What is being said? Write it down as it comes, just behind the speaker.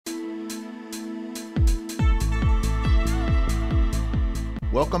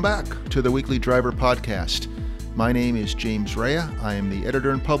Welcome back to the Weekly Driver Podcast. My name is James Rea. I am the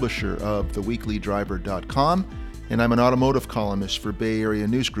editor and publisher of theweeklydriver.com, and I'm an automotive columnist for Bay Area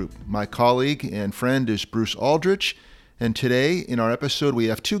News Group. My colleague and friend is Bruce Aldrich, and today in our episode we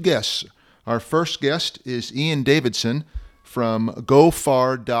have two guests. Our first guest is Ian Davidson from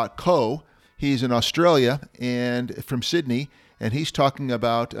GOFAR.co. He's in Australia and from Sydney, and he's talking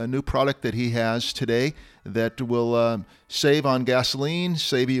about a new product that he has today that will save on gasoline,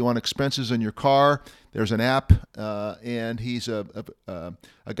 save you on expenses in your car. There's an app, and he's a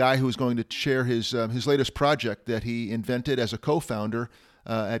guy who's going to share his latest project that he invented as a co-founder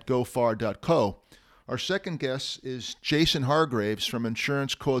at GOFAR.co. Our second guest is Jason Hargraves from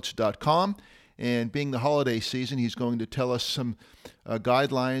InsuranceQuotes.com, and being the holiday season, he's going to tell us some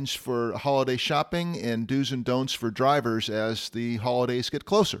guidelines for holiday shopping and do's and don'ts for drivers as the holidays get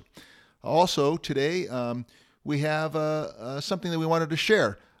closer. Also, today, we have something that we wanted to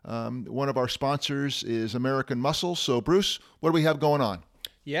share. One of our sponsors is American Muscle. So, Bruce, what do we have going on?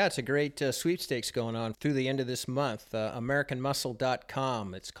 Yeah, it's a great sweepstakes going on through the end of this month.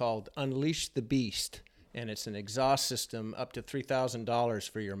 AmericanMuscle.com. It's called Unleash the Beast, and it's an exhaust system up to $3,000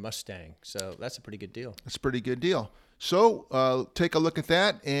 for your Mustang. So that's a pretty good deal. That's a pretty good deal. So take a look at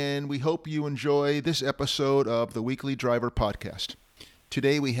that, and we hope you enjoy this episode of the Weekly Driver Podcast.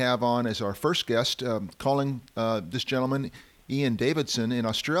 Today we have on as our first guest, calling this gentleman Ian Davidson in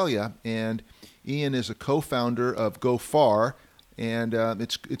Australia, and Ian is a co-founder of GOFAR, and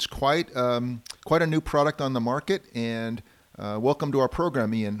it's quite a new product on the market. And welcome to our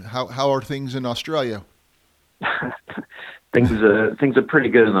program, Ian. How are things in Australia? Things are pretty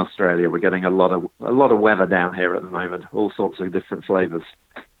good in Australia. We're getting a lot of weather down here at the moment, all sorts of different flavors.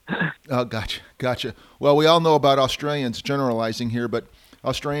 Oh, gotcha. Well, we all know about Australians, generalizing here, but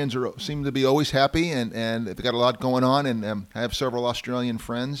Australians seem to be always happy, and they've got a lot going on. And I have several Australian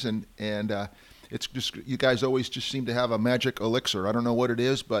friends, and it's just you guys always just seem to have a magic elixir. I don't know what it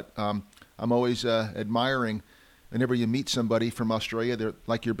is, but I'm always admiring. Whenever you meet somebody from Australia, they're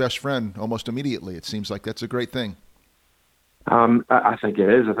like your best friend almost immediately. It seems like that's a great thing. I think it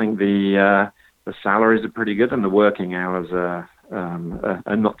is. I think the salaries are pretty good, and the working hours are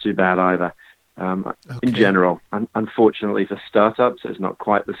not too bad either. Okay. In general, unfortunately for startups, it's not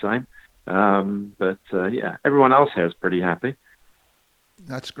quite the same. But everyone else here is pretty happy.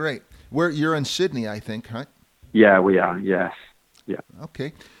 That's great. You're in Sydney, I think, right? Yeah, we are. Yes. Yeah.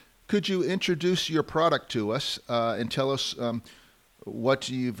 Okay. Could you introduce your product to us and tell us what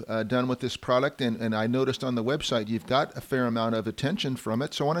you've done with this product? And I noticed on the website you've got a fair amount of attention from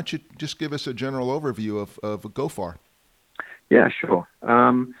it. So why don't you just give us a general overview of GOFAR? Yeah, sure.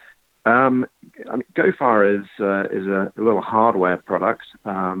 GOFAR is a little hardware product.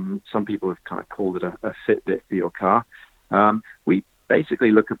 Some people have kind of called it a Fitbit for your car. We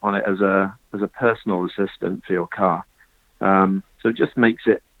basically look upon it as a personal assistant for your car. So it just makes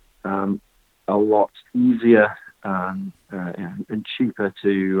it a lot easier and cheaper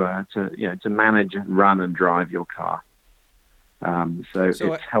to manage and run and drive your car. So it's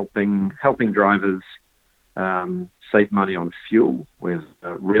helping drivers save money on fuel with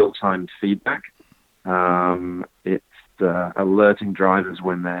real-time feedback. It's alerting drivers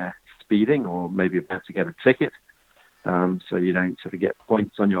when they're speeding or maybe about to get a ticket, so you don't sort of get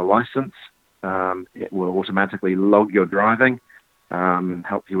points on your license. It will automatically log your driving,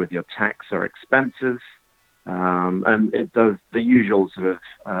 help you with your tax or expenses, and it does the usual sort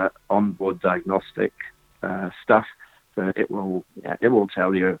of onboard diagnostic stuff. So it will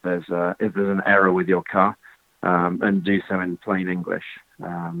tell you if there's an error with your car, and do so in plain English,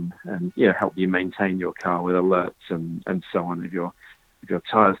 and help you maintain your car with alerts and so on if your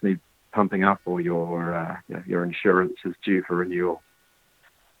tires need pumping up or your insurance is due for renewal.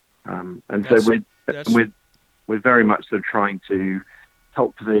 We're very much sort of trying to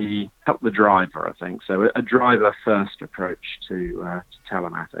help the driver, I think. So a driver first approach to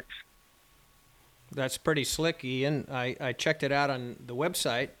telematics. That's pretty slick, Ian. I checked it out on the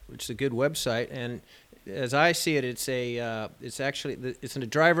website, which is a good website, and as I see it, it's a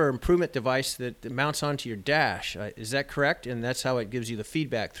driver improvement device that mounts onto your dash. Is that correct? And that's how it gives you the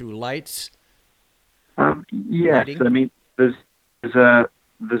feedback through lights. Yes, I mean there's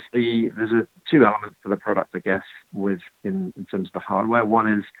two elements to the product, I guess, in terms of the hardware. One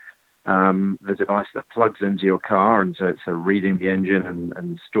is the device that plugs into your car, and so it's reading the engine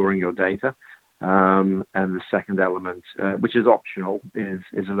and storing your data. And the second element, which is optional, is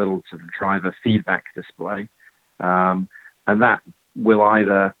a little sort of driver feedback display. And that will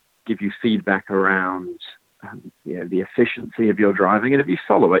either give you feedback around the efficiency of your driving, and if you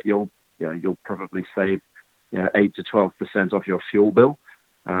follow it, you'll probably save 8 to 12% off your fuel bill.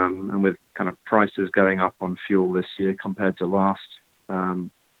 And with kind of prices going up on fuel this year compared to last,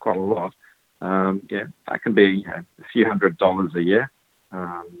 quite a lot, that can be a few $100s a year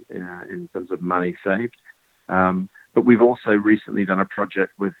in terms of money saved. But we've also recently done a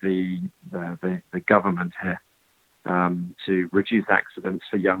project with the government here to reduce accidents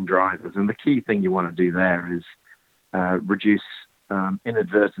for young drivers. And the key thing you want to do there is reduce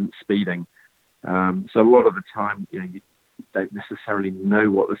inadvertent speeding. So a lot of the time, you don't necessarily know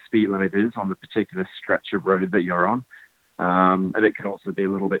what the speed limit is on the particular stretch of road that you're on. And it can also be a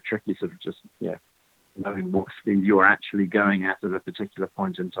little bit tricky, sort of just knowing what speed you're actually going at a particular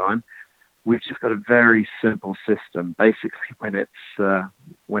point in time. We've just got a very simple system. Basically, when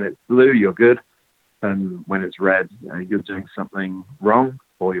it's blue, you're good, and when it's red, you're doing something wrong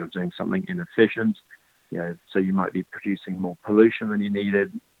or you're doing something inefficient. So you might be producing more pollution than you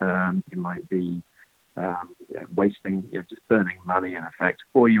needed. You might be wasting, just burning money in effect,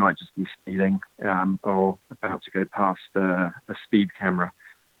 or you might just be speeding or about to go past a speed camera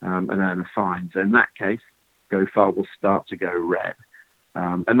and earn a fine. So in that case, GOFAR will start to go red.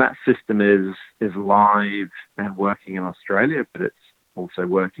 And that system is live and working in Australia, but it's also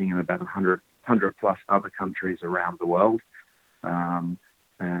working in about 100 plus other countries around the world,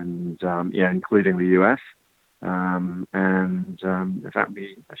 including the US. In fact,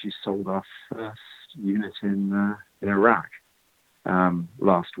 we actually sold our first unit in Iraq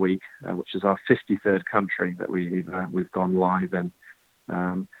last week, which is our 53rd country that we've gone live in.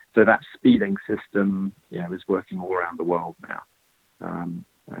 So that speeding system, is working all around the world now. And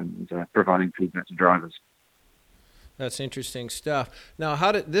providing feedback to drivers. That's interesting stuff. Now,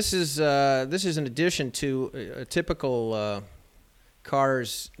 this is in addition to a typical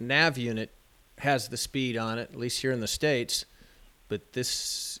car's nav unit has the speed on it, at least here in the States, but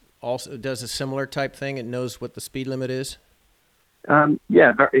this also does a similar type thing. It knows what the speed limit is.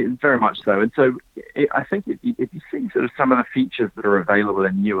 Very much so. And so I think if you see sort of some of the features that are available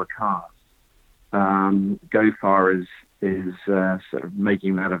in newer cars, GOFAR is sort of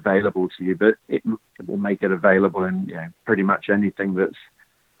making that available to you, but it will make it available in pretty much anything that's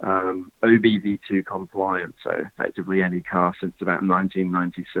OBD2 compliant, so effectively any car since about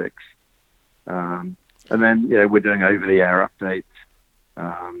 1996. And then we're doing over-the-air updates,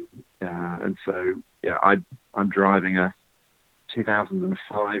 and so I'm driving a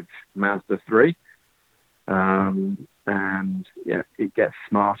 2005 Mazda 3. And it gets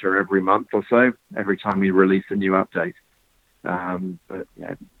smarter every month or so, every time we release a new update. But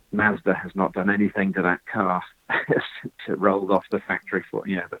Mazda has not done anything to that car since it rolled off the factory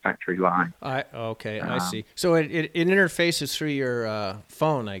line. I see. So it interfaces through your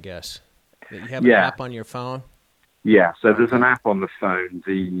phone, I guess. You have an app on your phone. Yeah. So there's an app on the phone.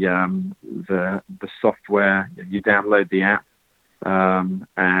 The software, you download the app,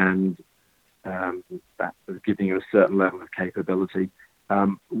 and that is giving you a certain level of capability.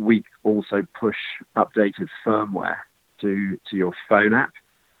 We also push updated firmware to your phone app,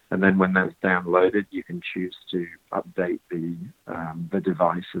 and then when that's downloaded, you can choose to update the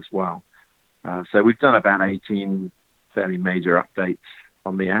device as well. So we've done about 18 fairly major updates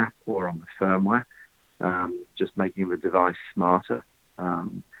on the app or on the firmware, just making the device smarter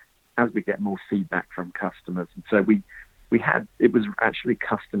as we get more feedback from customers. And so it was actually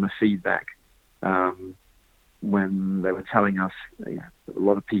customer feedback when they were telling us a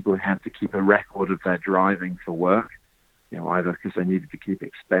lot of people had to keep a record of their driving for work, either because they needed to keep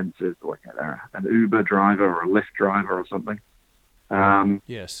expenses or they're an Uber driver or a Lyft driver or something.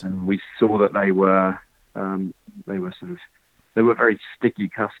 Yes. And we saw that they were very sticky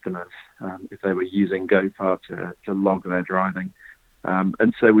customers if they were using GOFAR to log their driving.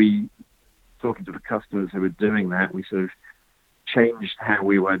 And so talking to the customers who were doing that, we sort of changed how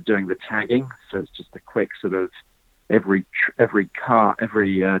we were doing the tagging. So it's just a quick sort of every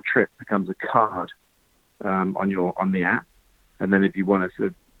trip becomes a card on the app, and then if you want to sort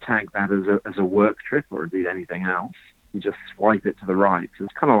of tag that as a work trip or indeed anything else, you just swipe it to the right. So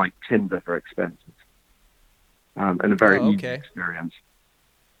it's kind of like Tinder for expenses, and a very easy experience.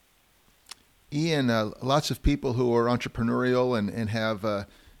 Ian, lots of people who are entrepreneurial and have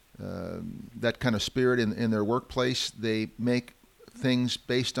that kind of spirit in their workplace, they make things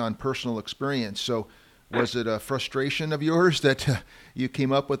based on personal experience. So was it a frustration of yours that you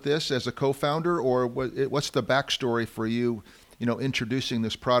came up with this as a co-founder, or what's the backstory for you, introducing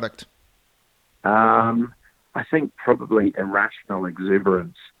this product? I think probably irrational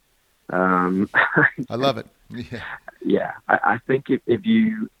exuberance. I love it. Yeah. I think if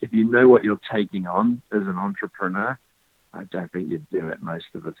you know what you're taking on as an entrepreneur, I don't think you'd do it most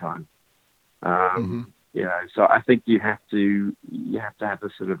of the time. So I think you have to have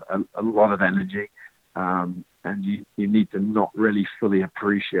a lot of energy, and you need to not really fully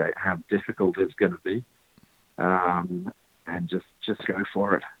appreciate how difficult it's going to be, and just go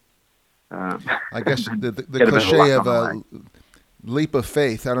for it. I guess the cliche of leap of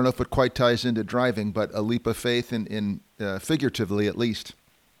faith. I don't know if it quite ties into driving, but a leap of faith in figuratively at least.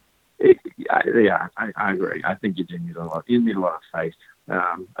 I agree. I think you do need a lot. You need a lot of faith,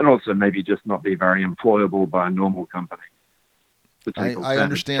 and also maybe just not be very employable by a normal company. I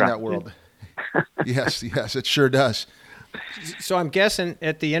understand that world. Yes, it sure does. So I'm guessing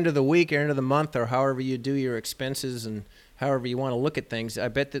at the end of the week or end of the month or however you do your expenses and however you want to look at things, I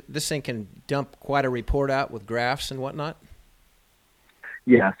bet that this thing can dump quite a report out with graphs and whatnot.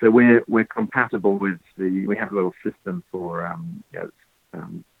 Yeah, so we're compatible with we have a little system for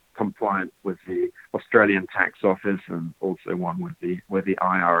compliant with the Australian Tax Office and also one with the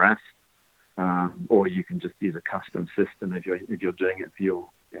IRS. Or you can just use a custom system if you're doing it for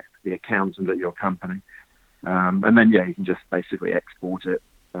the accountant at your company. And then you can just basically export it,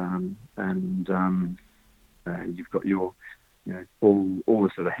 and you've got your all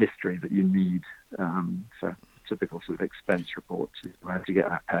the sort of history that you need for typical sort of expense report to get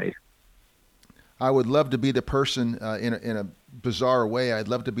that paid. I would love to be the person in a bizarre way. I'd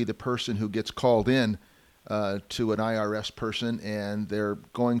love to be the person who gets called in to an IRS person, and they're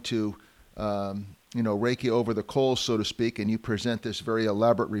going to rake you over the coals, so to speak, and you present this very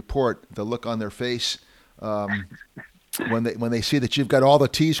elaborate report. The look on their face when they see that you've got all the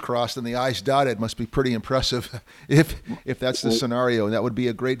T's crossed and the I's dotted must be pretty impressive if that's the scenario. And that would be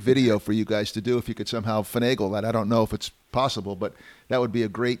a great video for you guys to do if you could somehow finagle that. I don't know if it's possible, but that would be a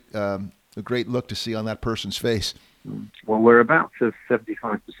great look to see on that person's face. Well, we're about to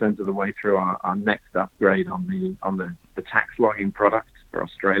 75% of the way through our next upgrade on the tax logging product for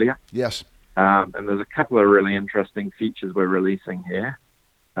Australia. Yes. And there's a couple of really interesting features we're releasing here.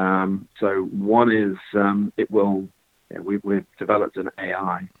 So one is we've developed an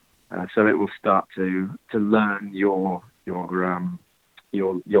AI, so it will start to learn your logging,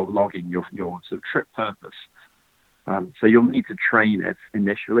 your sort of trip purpose. So you'll need to train it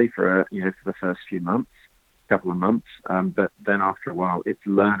initially for the first couple of months, but then after a while, it's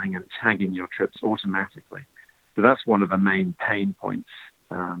learning and tagging your trips automatically. So that's one of the main pain points,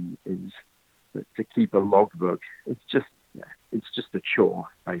 is to keep a logbook. It's just a chore,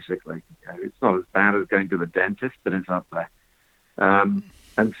 basically. It's not as bad as going to the dentist, but it's up there.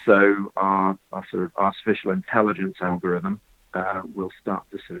 And so our sort of artificial intelligence algorithm will start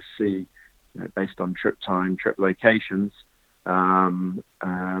to sort of see, based on trip time, trip locations, and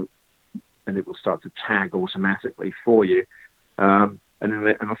it will start to tag automatically for you. And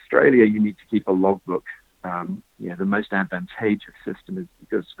in Australia, you need to keep a logbook. The most advantageous system is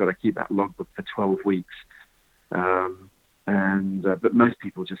because it's got to keep that logbook for 12 weeks. But most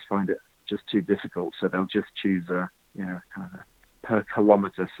people just find it just too difficult, so they'll just choose a kind of a per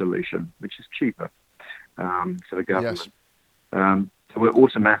kilometer solution, which is cheaper for the government. Yes. So we're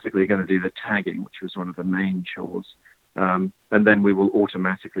automatically going to do the tagging, which was one of the main chores, and then we will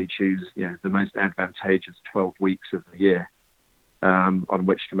automatically choose the most advantageous 12 weeks of the year on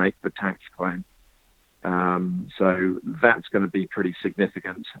which to make the tax claim. So that's going to be pretty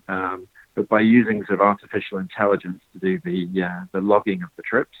significant. But by using sort of artificial intelligence to do the logging of the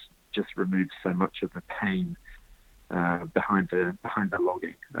trips, just removes so much of the pain behind the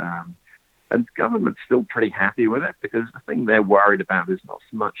logging. And the government's still pretty happy with it, because the thing they're worried about is not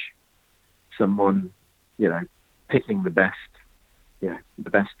so much someone, picking the best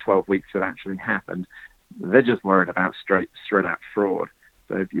 12 weeks that actually happened. They're just worried about straight out fraud.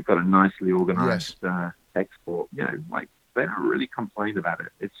 So if you've got a nicely organized export, they don't really complain about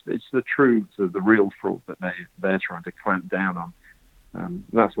it. It's the true, sort of the real fraud that they're trying to clamp down on.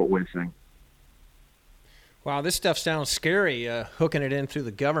 That's what we're seeing. Wow, this stuff sounds scary, hooking it in through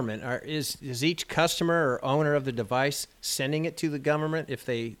the government. Is each customer or owner of the device sending it to the government if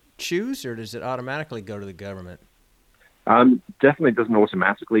they choose, or does it automatically go to the government? Definitely doesn't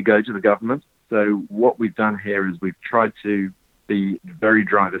automatically go to the government. So what we've done here is we've tried to be very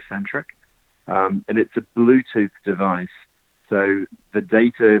driver-centric, and it's a Bluetooth device. So the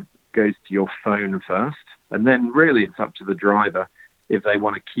data goes to your phone first, and then really it's up to the driver if they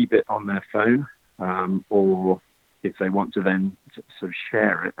want to keep it on their phone, or if they want to then sort of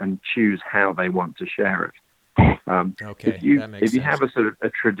share it and choose how they want to share it. Okay, if you sense. have a sort of a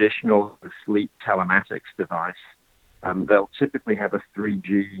traditional fleet telematics device, they'll typically have a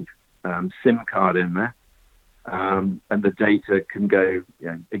 3G SIM card in there, and the data can go,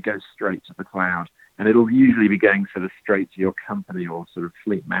 it goes straight to the cloud, and it'll usually be going sort of straight to your company or sort of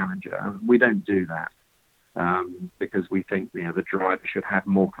fleet manager. We don't do that. because we think the driver should have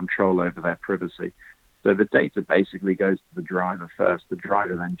more control over their privacy. So the data basically goes to the driver first. The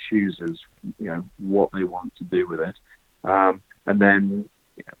driver then chooses what they want to do with it, and then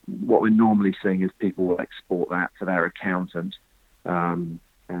what we're normally seeing is people will export that to their accountant, but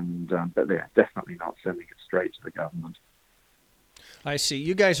they're definitely not sending it straight to the government. I see.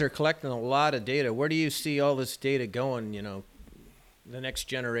 You guys are collecting a lot of data. Where do you see all this data going, the next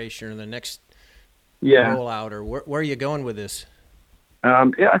generation or the next rollout, or where are you going with this?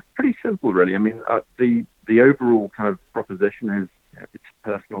 It's pretty simple, really. I mean, the overall kind of proposition is it's a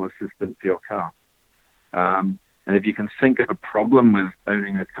personal assistant for your car. And if you can think of a problem with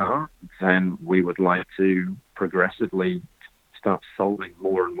owning a car, then we would like to progressively start solving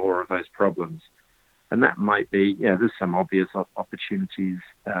more and more of those problems. And that might be, there's some obvious opportunities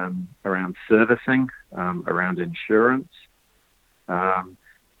around servicing, around insurance. So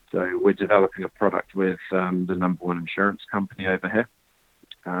we're developing a product with the number one insurance company over here.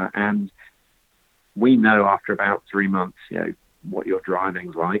 And we know after about 3 months, what your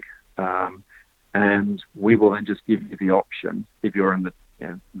driving's like. And we will then just give you the option, if you're in the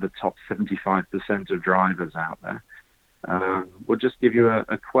top 75% of drivers out there, we'll just give you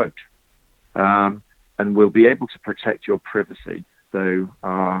a quote. And we'll be able to protect your privacy. So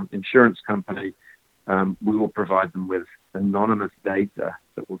our insurance company, we will provide them with anonymous data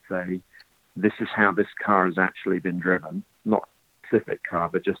that will say, this is how this car has actually been driven, not a specific car,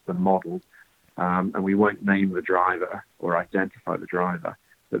 but just the model. And we won't name the driver or identify the driver,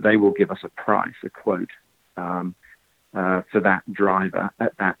 but they will give us a price, a quote, for that driver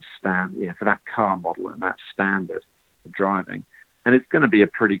at that for that car model and that standard of driving. And it's going to be a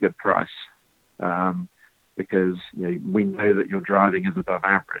pretty good price. Because we know that your driving is above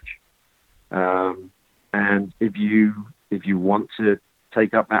average, and if you want to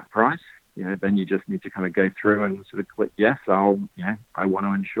take up that price, then you just need to kind of go through and sort of click yes, I want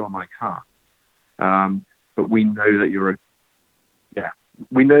to insure my car. But we know that you're a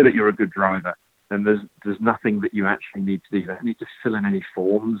good driver, and there's nothing that you actually need to do. You don't need to fill in any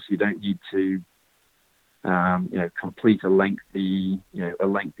forms. You don't need to complete a lengthy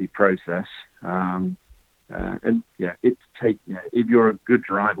process. If you're a good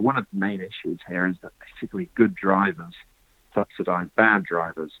driver, one of the main issues here is that basically good drivers subsidize bad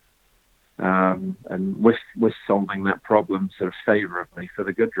drivers. And we're solving that problem sort of favorably for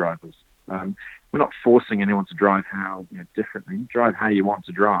the good drivers. We're not forcing anyone to drive differently. Drive how you want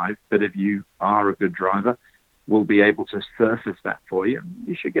to drive, but if you are a good driver, we'll be able to surface that for you.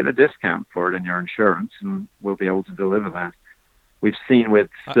 You should get a discount for it in your insurance, and we'll be able to deliver that. We've seen with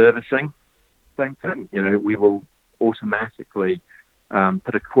servicing, same thing. We will automatically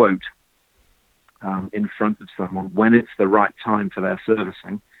put a quote in front of someone when it's the right time for their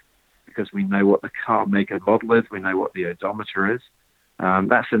servicing, because we know what the car make and model is, we know what the odometer is.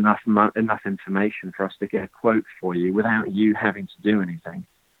 That's enough information for us to get a quote for you without you having to do anything.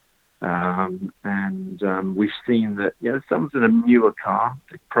 And we've seen that someone's in a newer car,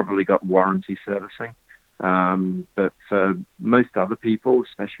 they've probably got warranty servicing. But for most other people,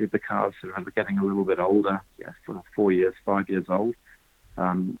 especially if the cars are getting a little bit older, 4 years, 5 years old,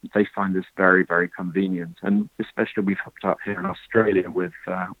 they find this very, very convenient. And especially we've hooked up here in Australia with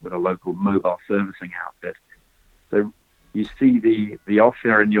a local mobile servicing outfit. So you see the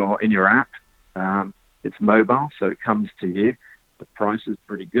offer in your app. It's mobile, so it comes to you. The price is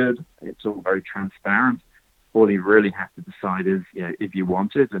pretty good. It's all very transparent. All you really have to decide is, if you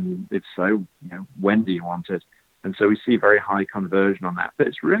want it, and if so, when do you want it? And so we see very high conversion on that. But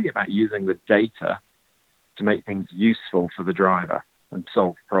it's really about using the data to make things useful for the driver and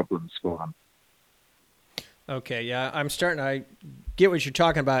solve problems for them. Okay, yeah, I get what you're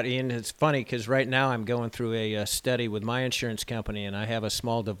talking about, Ian. It's funny because right now I'm going through a study with my insurance company, and I have a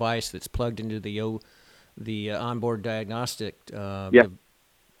small device that's plugged into the onboard diagnostic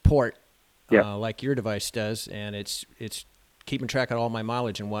port. Like your device does, and it's keeping track of all my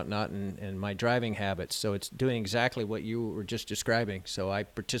mileage and whatnot and my driving habits. So it's doing exactly what you were just describing. So I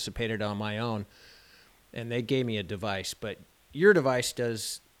participated on my own, and they gave me a device. But your device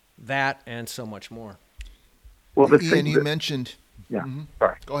does that and so much more. Well, Ian, you mentioned... Yeah,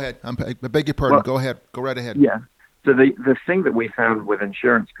 sorry. Go ahead. I beg your pardon. Go ahead. Go right ahead. Yeah. So the thing that we found with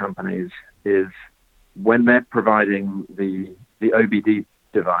insurance companies is when they're providing the OBD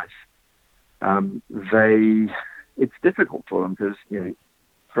device, it's difficult for them because,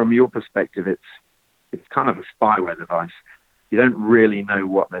 from your perspective, it's kind of a spyware device. You don't really know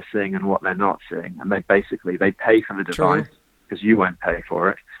what they're seeing and what they're not seeing, and they pay for the device because you won't pay for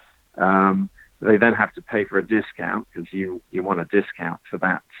it. They then have to pay for a discount because you want a discount for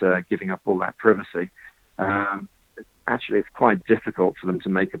that, giving up all that privacy. actually it's quite difficult for them to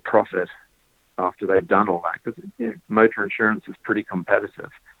make a profit after they've done all that, because motor insurance is pretty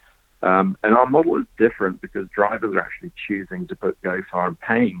competitive. And our model is different because drivers are actually choosing to put GOFAR and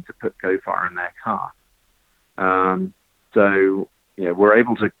paying to put GOFAR in their car. So we're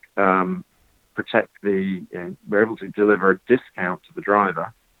able to we're able to deliver a discount to the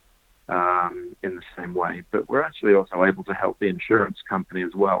driver in the same way, but we're actually also able to help the insurance company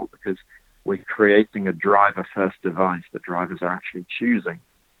as well, because we're creating a driver-first device that drivers are actually choosing,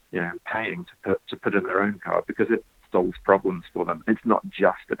 paying to put in their own car, because it solves problems for them. It's not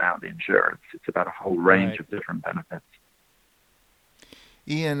just about the insurance; it's about a whole range of different benefits.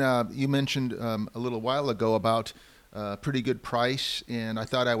 Ian, you mentioned a little while ago about pretty good price, and I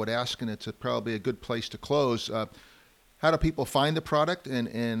thought I would ask, and it's probably a good place to close. How do people find the product,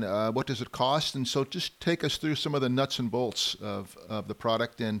 and what does it cost? And so just take us through some of the nuts and bolts of the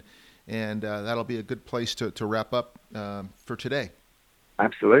product, and that'll be a good place to wrap up for today.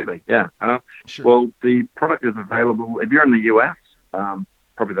 Absolutely, yeah. Sure. Well, the product is available, if you're in the US,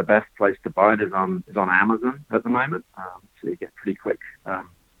 probably the best place to buy it is on Amazon at the moment. So you get pretty quick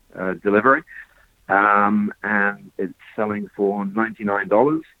delivery. And it's selling for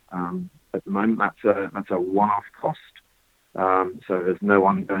 $99 at the moment. That's a one-off cost. So there's no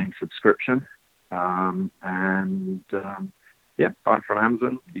ongoing subscription. Buy it from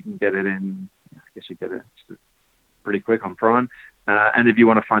Amazon. You can get it in, I guess you get it pretty quick on Prime. And if you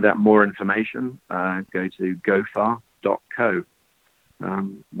want to find out more information, go to gofar.co.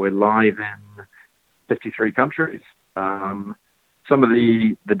 We're live in 53 countries. Some of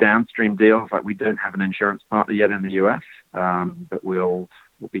the downstream deals, like we don't have an insurance partner yet in the US, but we'll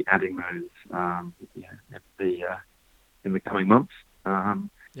be adding those in the coming months.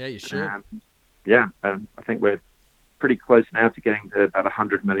 Yeah, you should. I think we're pretty close now to getting to about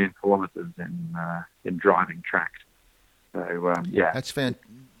 100 million kilometers in driving tracked. So that's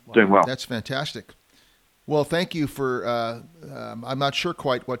doing well. That's fantastic. Well, thank you for. I'm not sure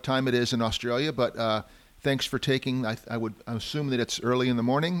quite what time it is in Australia, but thanks for taking. I would assume that it's early in the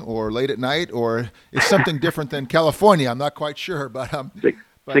morning or late at night, or it's something different than California. I'm not quite sure, but 6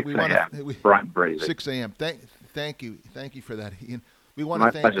 we want a.m. Bright and breezy. 6 a.m. Thank you for that, Ian. We want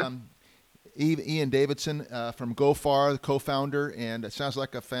to thank Ian Davidson from GOFAR, the co-founder, and it sounds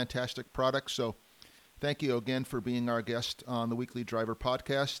like a fantastic product. So, thank you again for being our guest on the Weekly Driver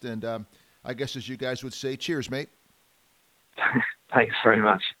podcast. And I guess, as you guys would say, cheers, mate. Thanks very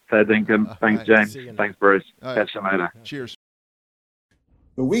much. Fair dinkum. Thanks, James. Thanks, Bruce. Catch you later. Cheers.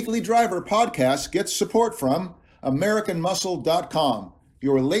 The Weekly Driver podcast gets support from AmericanMuscle.com,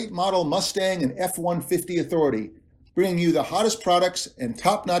 your late model Mustang and F-150 authority, bringing you the hottest products and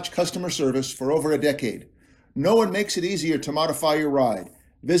top-notch customer service for over a decade. No one makes it easier to modify your ride.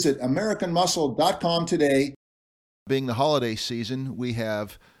 Visit AmericanMuscle.com today. Being the holiday season, we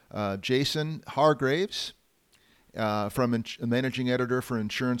have Jason Hargraves, from managing editor for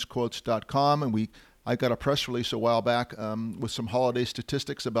InsuranceQuotes.com, and I got a press release a while back with some holiday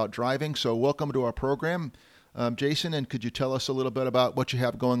statistics about driving. So welcome to our program, Jason, and could you tell us a little bit about what you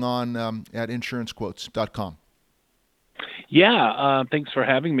have going on at InsuranceQuotes.com? Yeah, thanks for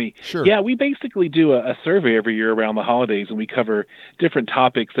having me. Sure. Yeah, we basically do a survey every year around the holidays, and we cover different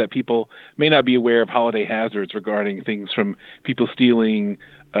topics that people may not be aware of, holiday hazards regarding things from people stealing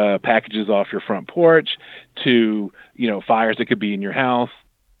packages off your front porch to, fires that could be in your house,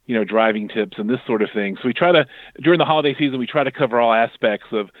 driving tips and this sort of thing. So we try to, during the holiday season, we try to cover all aspects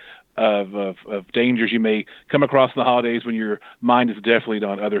of dangers you may come across in the holidays when your mind is definitely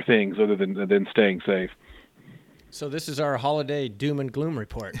on other things other than staying safe. So this is our holiday doom and gloom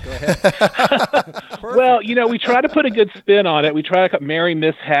report. Go ahead. Well, we try to put a good spin on it. We try to merry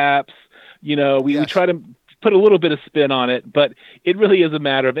mishaps. We try to put a little bit of spin on it, but it really is a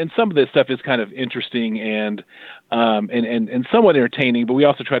matter of, and some of this stuff is kind of interesting and somewhat entertaining, but we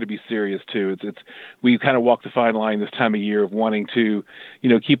also try to be serious too. We kind of walk the fine line this time of year of wanting to,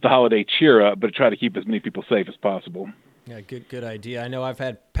 keep the holiday cheer up, but try to keep as many people safe as possible. Yeah, good idea. I know I've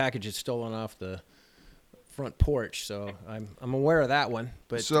had packages stolen off the front porch, so I'm aware of that one.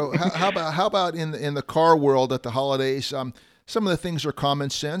 But so how about in the car world at the holidays? Some of the things are common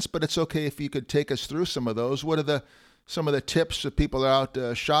sense, but it's okay if you could take us through some of those. What are some of the tips if people are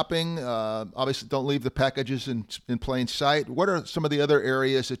out shopping? Obviously, don't leave the packages in plain sight. What are some of the other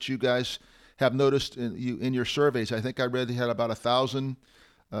areas that you guys have noticed in your surveys? I think I read you had about 1,000,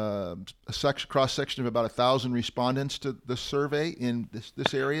 cross section of about 1,000 respondents to the survey in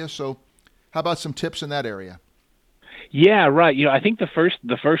this area. So how about some tips in that area? Yeah, right. I think the first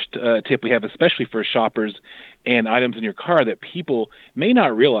tip we have, especially for shoppers and items in your car that people may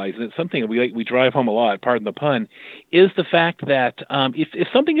not realize, and it's something that we drive home a lot, pardon the pun, is the fact that if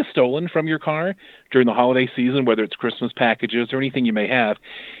something is stolen from your car during the holiday season, whether it's Christmas packages or anything you may have,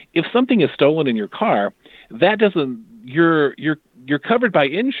 if something is stolen in your car, that doesn't you're covered by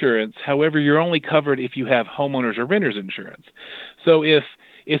insurance. However, you're only covered if you have homeowners or renters insurance. So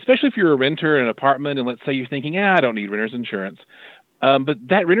especially if you're a renter in an apartment, and let's say you're thinking, I don't need renter's insurance. But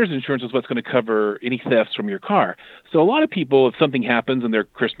that renter's insurance is what's going to cover any thefts from your car. So a lot of people, if something happens and their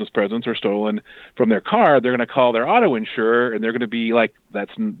Christmas presents are stolen from their car, they're going to call their auto insurer, and they're going to be like,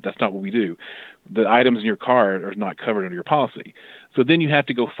 that's not what we do. The items in your car are not covered under your policy. So then you have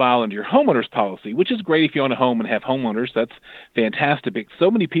to go file under your homeowner's policy, which is great if you own a home and have homeowners. That's fantastic. But so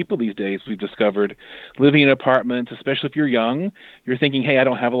many people these days, we've discovered, living in apartments, especially if you're young, you're thinking, hey, I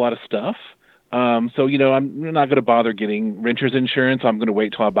don't have a lot of stuff. So, I'm not going to bother getting renter's insurance. I'm going to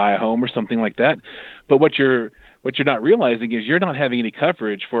wait till I buy a home or something like that. But what you're not realizing is you're not having any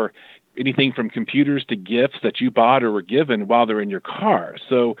coverage for anything from computers to gifts that you bought or were given while they're in your car.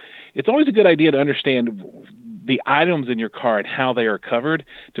 So it's always a good idea to understand the items in your car and how they are covered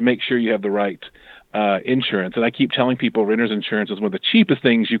to make sure you have the right insurance. And I keep telling people renter's insurance is one of the cheapest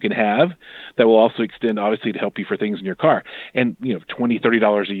things you can have that will also extend, obviously, to help you for things in your car. And, $20,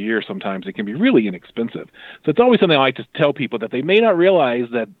 $30 a year, sometimes it can be really inexpensive. So it's always something I like to tell people, that they may not realize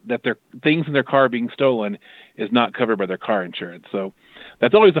that their things in their car being stolen is not covered by their car insurance. So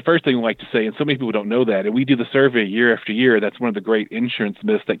that's always the first thing we like to say, and so many people don't know that. And we do the survey year after year. That's one of the great insurance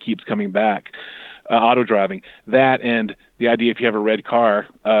myths that keeps coming back. Auto driving, that and the idea if you have a red car,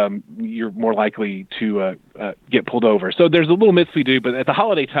 you're more likely to get pulled over. So there's a little myths we do, but at the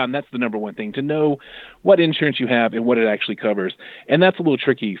holiday time, that's the number one thing, to know what insurance you have and what it actually covers. And that's a little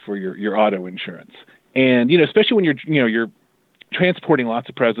tricky for your auto insurance. And, especially when you're transporting lots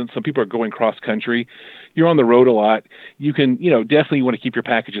of presents. Some people are going cross country. You're on the road a lot. You can, definitely want to keep your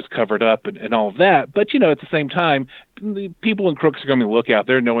packages covered up and all of that. But, at the same time, the people and crooks are going to look out.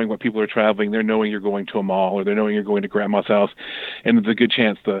 They're knowing what people are traveling. They're knowing you're going to a mall, or they're knowing you're going to grandma's house. And there's a good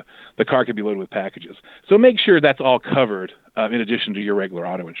chance the car could be loaded with packages. So make sure that's all covered in addition to your regular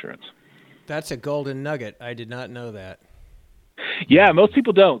auto insurance. That's a golden nugget. I did not know that. Yeah, most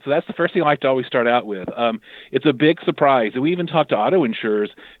people don't. So that's the first thing I like to always start out with. It's a big surprise. And we even talk to auto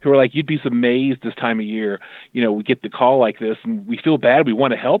insurers who are like, you'd be amazed this time of year. We get the call like this and we feel bad. We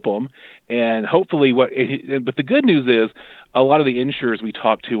want to help them. And hopefully but the good news is a lot of the insurers we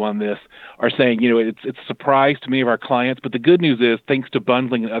talk to on this are saying, it's a surprise to many of our clients. But the good news is, thanks to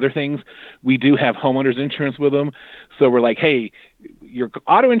bundling and other things, we do have homeowners insurance with them. So we're like, hey, your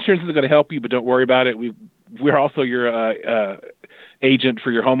auto insurance is going to help you, but don't worry about it. We're also your agent for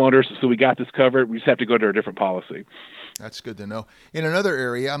your homeowners, so we got this covered. We just have to go to a different policy. That's good to know. In another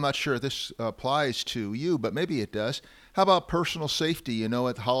area, I'm not sure if this applies to you, but maybe it does. How about personal safety? At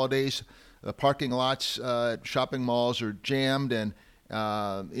the holidays, parking lots, shopping malls are jammed, and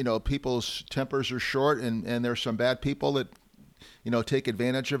people's tempers are short, and there's some bad people that take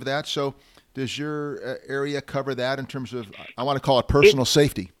advantage of that. So does your area cover that in terms of, I want to call it personal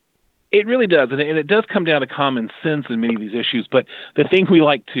safety? It really does, and it does come down to common sense in many of these issues. But the thing we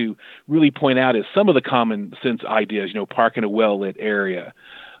like to really point out is some of the common sense ideas. Park in a well-lit area.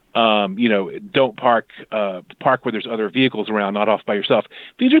 Don't park where there's other vehicles around, not off by yourself.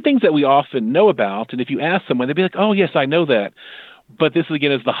 These are things that we often know about, and if you ask someone, they'd be like, "Oh, yes, I know that." But this,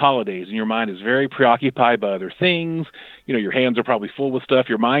 again, is the holidays, and your mind is very preoccupied by other things. Your hands are probably full with stuff.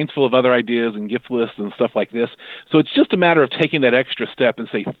 Your mind's full of other ideas and gift lists and stuff like this. So it's just a matter of taking that extra step and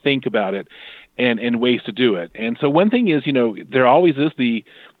think about it and ways to do it. And so one thing is, there always is if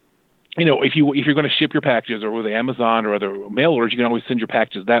you're going to ship your packages or with Amazon or other mail orders, you can always send your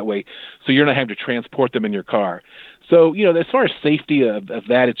packages that way, so you're not having to transport them in your car. So, as far as safety of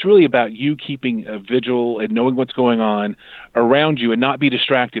that, it's really about you keeping a vigil and knowing what's going on around you and not be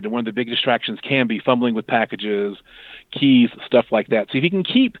distracted. And one of the big distractions can be fumbling with packages, keys, stuff like that. So if you can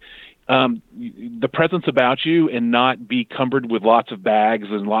keep the presence about you and not be cumbered with lots of bags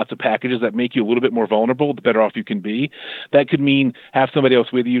and lots of packages that make you a little bit more vulnerable, the better off you can be. That could mean have somebody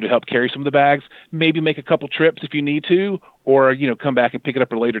else with you to help carry some of the bags, maybe make a couple trips if you need to, or, come back and pick it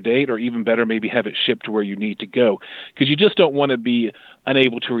up at a later date, or even better, maybe have it shipped to where you need to go. Because you just don't want to be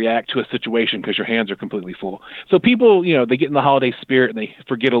unable to react to a situation because your hands are completely full. So people, they get in the holiday spirit and they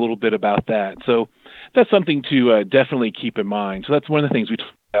forget a little bit about that. So that's something to definitely keep in mind. So that's one of the things we talk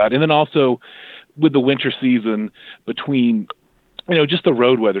about. And then also with the winter season, between just the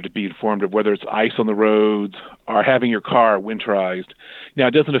road weather, to be informed of whether it's ice on the roads or having your car winterized. Now,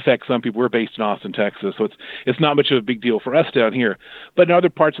 it doesn't affect some people. We're based in Austin, Texas, so it's not much of a big deal for us down here. But in other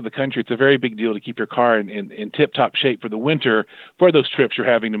parts of the country, it's a very big deal to keep your car in tip-top shape for the winter for those trips you're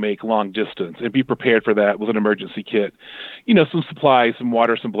having to make long distance, and be prepared for that with an emergency kit. Some supplies, some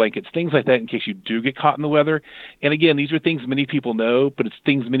water, some blankets, things like that in case you do get caught in the weather. And again, these are things many people know, but it's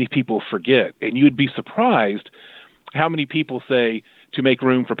things many people forget. And you would be surprised how many people say to make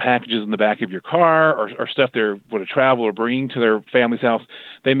room for packages in the back of your car or stuff they're going to travel or bring to their family's house.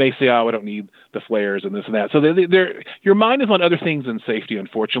 They may say, "Oh, I don't need the flares and this and that." So your mind is on other things than safety,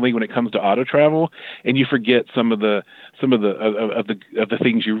 unfortunately, when it comes to auto travel, and you forget some of the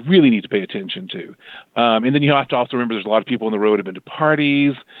things you really need to pay attention to. And then you have to also remember there's a lot of people on the road who have been to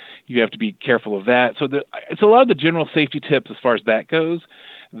parties. You have to be careful of that. So it's a lot of the general safety tips as far as that goes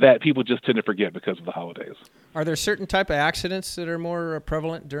that people just tend to forget because of the holidays. Are there certain type of accidents that are more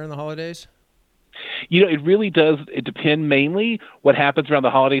prevalent during the holidays? It really does. It depends mainly what happens around the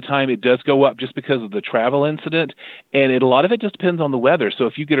holiday time. It does go up just because of the travel incident, and a lot of it just depends on the weather. So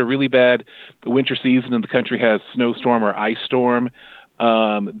if you get a really bad winter season and the country has snowstorm or ice storm,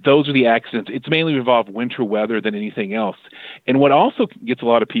 those are the accidents. It's mainly involved winter weather than anything else. And what also gets a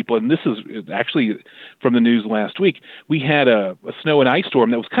lot of people, and this is actually from the news last week, we had a snow and ice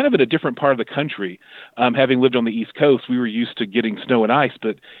storm that was kind of in a different part of the country. Having lived on the East Coast, we were used to getting snow and ice,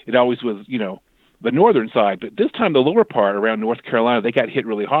 but it always was, the northern side. But this time, the lower part around North Carolina, they got hit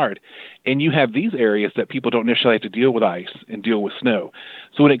really hard. And you have these areas that people don't necessarily have to deal with ice and deal with snow.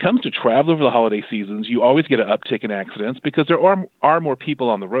 So when it comes to travel over the holiday seasons, you always get an uptick in accidents because there are more people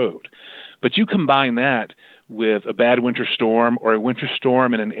on the road. But you combine that with a bad winter storm or a winter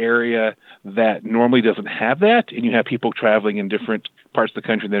storm in an area that normally doesn't have that, and you have people traveling in different parts of the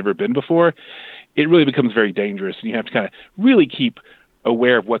country they've never been before, it really becomes very dangerous. And you have to kind of really keep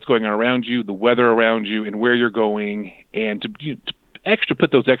aware of what's going on around you, the weather around you, and where you're going, and to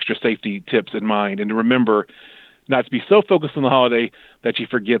put those extra safety tips in mind, and to remember not to be so focused on the holiday that you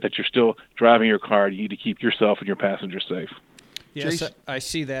forget that you're still driving your car. You need to keep yourself and your passengers safe. Yes, Jason? I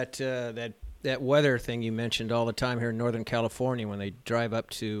see that weather thing you mentioned all the time here in Northern California when they drive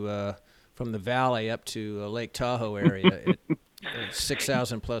up to from the valley up to Lake Tahoe area at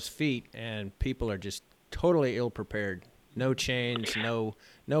 6,000 plus feet, and people are just totally ill prepared. No chains, no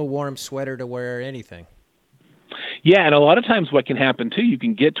warm sweater to wear, anything. Yeah, and a lot of times what can happen, too, you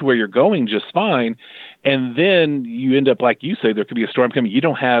can get to where you're going just fine, and then you end up, like you say, there could be a storm coming. You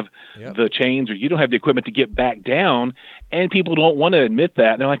don't have the chains or you don't have the equipment to get back down, and people don't want to admit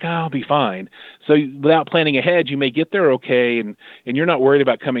that. They're like, I'll be fine. So without planning ahead, you may get there okay, and you're not worried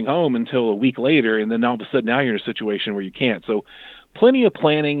about coming home until a week later, and then all of a sudden now you're in a situation where you can't. So plenty of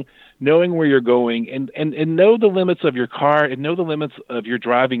planning, knowing where you're going, and know the limits of your car and know the limits of your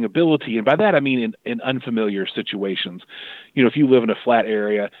driving ability. And by that, I mean in unfamiliar situations. If you live in a flat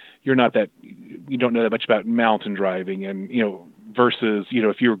area, you don't know that much about mountain driving and, versus,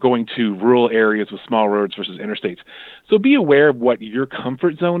 if you're going to rural areas with small roads versus interstates. So be aware of what your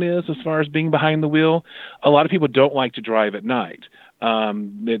comfort zone is as far as being behind the wheel. A lot of people don't like to drive at night.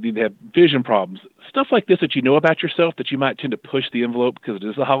 They have vision problems, stuff like this that you know about yourself that you might tend to push the envelope because it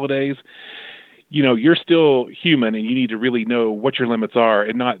is the holidays. You're still human, and you need to really know what your limits are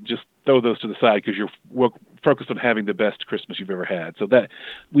and not just throw those to the side because you're focused on having the best Christmas you've ever had. So that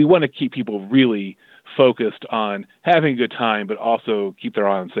we want to keep people really focused on having a good time, but also keep their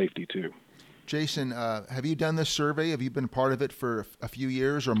eye on safety too. Jason, have you done this survey? Have you been part of it for a few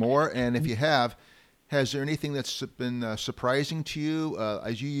years or more? And if you have, has there anything that's been surprising to you?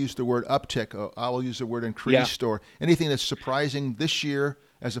 As you use the word uptick, I'll use the word increased, or anything that's surprising this year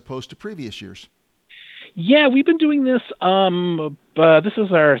as opposed to previous years? Yeah, we've been doing this. This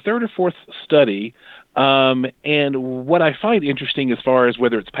is our third or fourth study. And what I find interesting as far as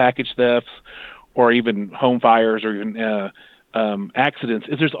whether it's package thefts or even home fires or even accidents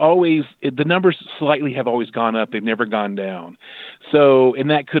is there's always the numbers slightly have always gone up. They've never gone down. So, and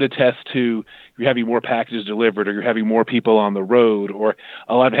that could attest to you're having more packages delivered or you're having more people on the road, or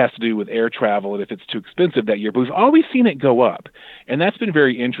a lot of it has to do with air travel and if it's too expensive that year. But we've always seen it go up, and that's been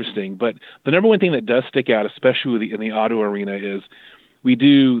very interesting. But the number one thing that does stick out, especially in the auto arena, is we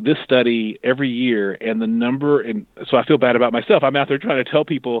do this study every year, and the number, and so I feel bad about myself. I'm out there trying to tell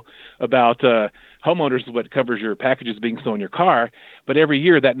people about homeowners is what covers your packages being stolen in your car, but every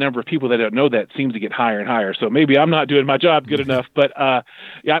year that number of people that don't know that seems to get higher and higher. So maybe I'm not doing my job good enough, but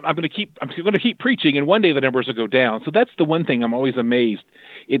yeah, I'm going to keep preaching, and one day the numbers will go down. So that's the one thing I'm always amazed.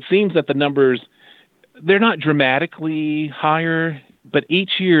 It seems that the numbers, they're not dramatically higher, but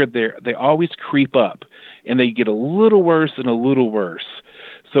each year they always creep up. and they get a little worse and a little worse.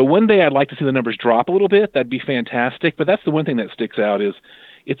 So one day I'd like to see the numbers drop a little bit. That'd be fantastic. But that's the one thing that sticks out is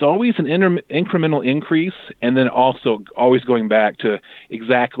it's always an incremental increase, and then also always going back to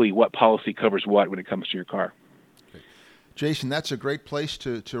exactly what policy covers what when it comes to your car. Jason, that's a great place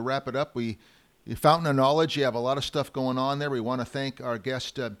to wrap it up. You fountain of knowledge. You have a lot of stuff going on there. We want to thank our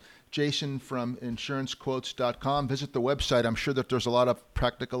guest, Jason from insurancequotes.com. Visit the website. I'm sure that there's a lot of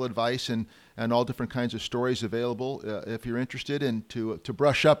practical advice and all different kinds of stories available if you're interested in to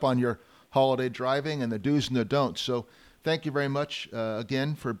brush up on your holiday driving and the do's and the don'ts. So thank you very much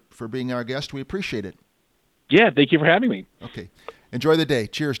again for being our guest. We appreciate it. Yeah, thank you for having me. Okay. Enjoy the day.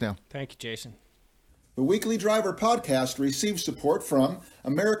 Cheers now. Thank you, Jason. The Weekly Driver Podcast receives support from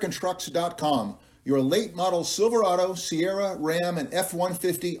AmericanTrucks.com, your late model Silverado, Sierra, Ram, and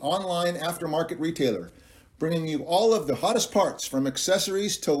F-150 online aftermarket retailer, bringing you all of the hottest parts from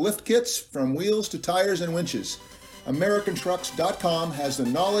accessories to lift kits, from wheels to tires and winches. AmericanTrucks.com has the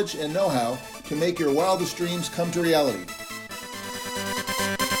knowledge and know-how to make your wildest dreams come to reality.